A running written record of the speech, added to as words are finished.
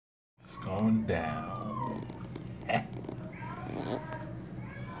Going down.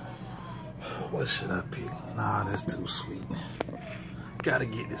 What should I pick? Nah, that's too sweet. Gotta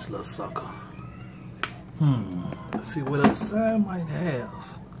get this little sucker. Let's see what else I might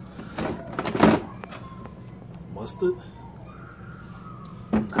have. Mustard?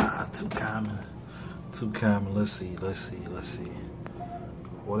 Nah, too common. Too common. Let's see.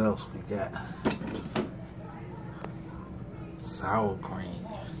 What else we got? Sour cream.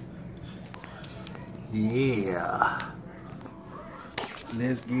 Yeah.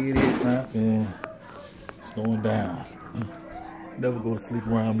 Let's get it poppin'. It's going down. Never go to sleep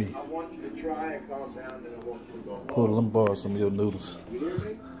around me. I want you to try and calm down, and I want you to go home. Pull, let me borrow some of your noodles. You hear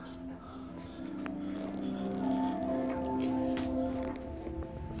me?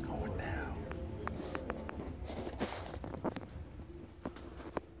 It's going down.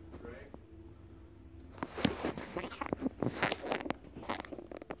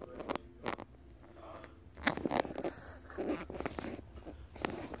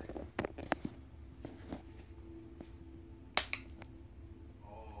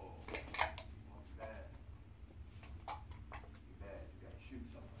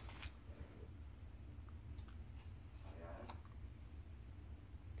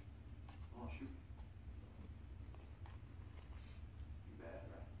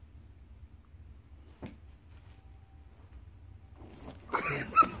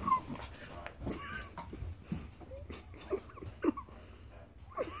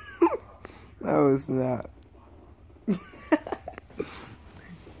 No, it's not.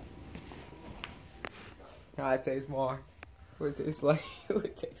 How it tastes more? What it tastes like? What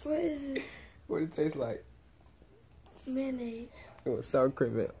it tastes What is it? What it tastes like? Mayonnaise. It was sour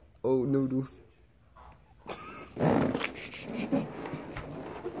cream and old noodles.